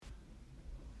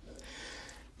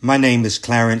My name is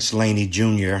Clarence Laney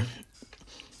Jr.,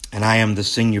 and I am the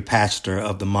senior pastor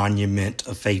of the Monument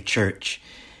of Faith Church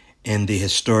in the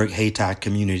historic Hayti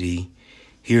community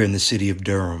here in the city of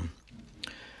Durham.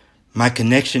 My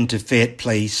connection to Fayette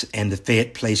Place and the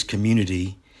Fayette Place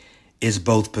community is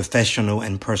both professional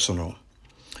and personal.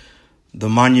 The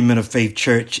Monument of Faith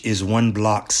Church is 1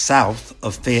 block south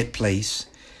of Fayette Place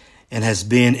and has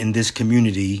been in this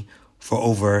community for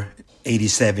over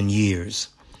 87 years.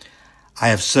 I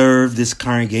have served this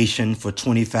congregation for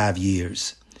 25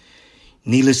 years.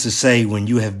 Needless to say, when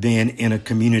you have been in a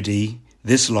community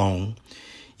this long,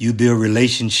 you build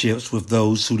relationships with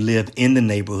those who live in the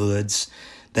neighborhoods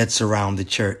that surround the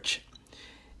church.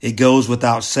 It goes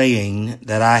without saying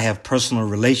that I have personal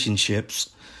relationships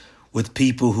with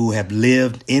people who have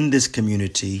lived in this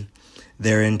community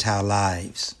their entire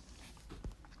lives.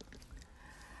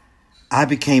 I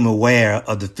became aware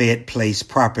of the Fayette Place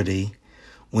property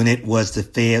when it was the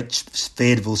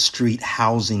Fayetteville Street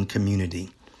housing community.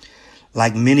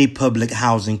 Like many public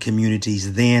housing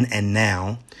communities then and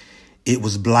now, it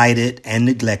was blighted and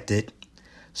neglected,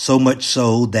 so much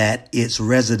so that its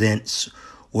residents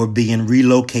were being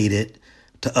relocated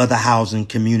to other housing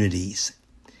communities.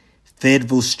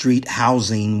 Fayetteville Street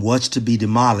housing was to be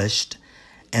demolished,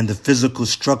 and the physical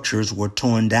structures were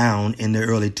torn down in the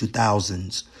early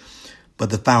 2000s. But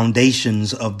the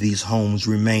foundations of these homes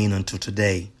remain until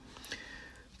today.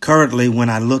 Currently,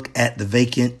 when I look at the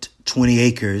vacant 20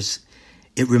 acres,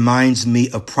 it reminds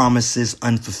me of promises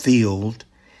unfulfilled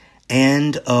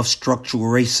and of structural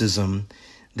racism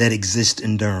that exists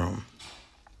in Durham.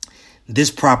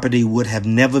 This property would have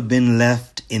never been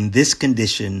left in this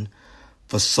condition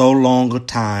for so long a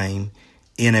time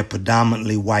in a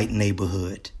predominantly white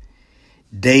neighborhood.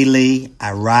 Daily,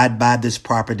 I ride by this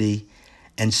property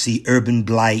and see urban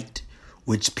blight,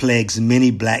 which plagues many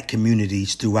black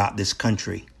communities throughout this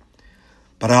country.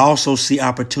 But I also see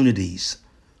opportunities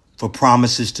for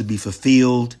promises to be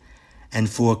fulfilled and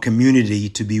for a community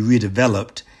to be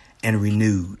redeveloped and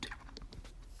renewed.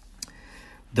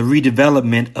 The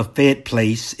redevelopment of Fayette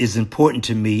Place is important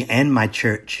to me and my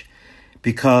church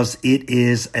because it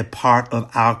is a part of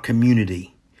our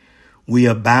community. We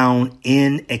are bound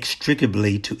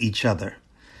inextricably to each other.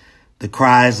 The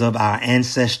cries of our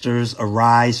ancestors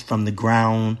arise from the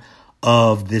ground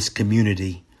of this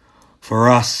community. For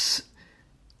us,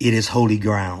 it is holy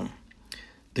ground.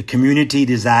 The community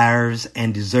desires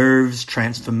and deserves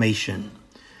transformation.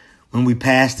 When we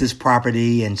pass this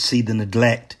property and see the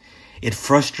neglect, it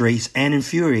frustrates and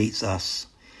infuriates us.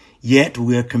 Yet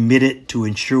we are committed to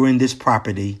ensuring this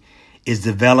property is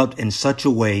developed in such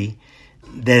a way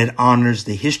that it honors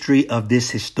the history of this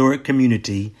historic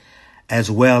community as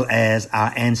well as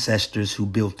our ancestors who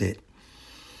built it.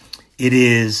 It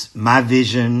is my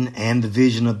vision and the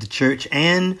vision of the church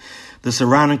and the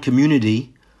surrounding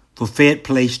community for Fayette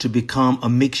Place to become a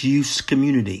mixed-use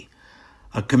community,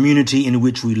 a community in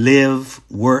which we live,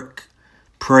 work,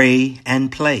 pray,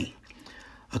 and play,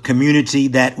 a community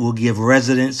that will give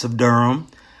residents of Durham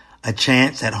a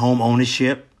chance at home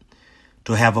ownership,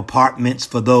 to have apartments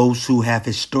for those who have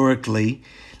historically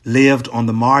lived on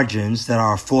the margins that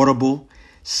are affordable,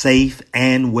 safe,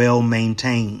 and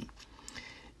well-maintained.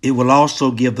 It will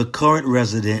also give the current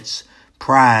residents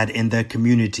pride in their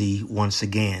community once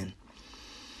again.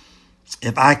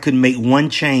 If I could make one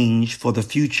change for the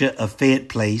future of Fayette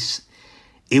Place,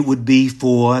 it would be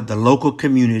for the local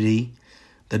community,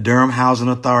 the Durham Housing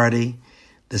Authority,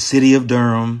 the City of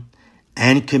Durham,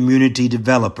 and community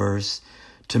developers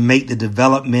to make the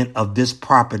development of this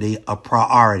property a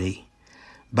priority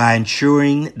by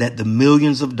ensuring that the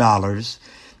millions of dollars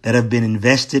that have been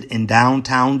invested in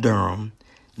downtown Durham,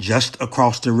 just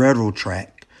across the railroad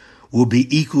track, will be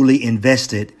equally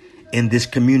invested in this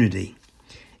community.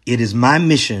 It is my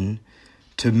mission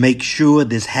to make sure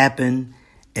this happens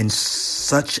in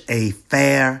such a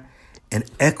fair and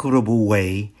equitable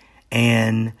way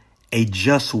and a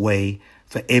just way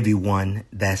for everyone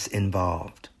that's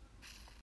involved.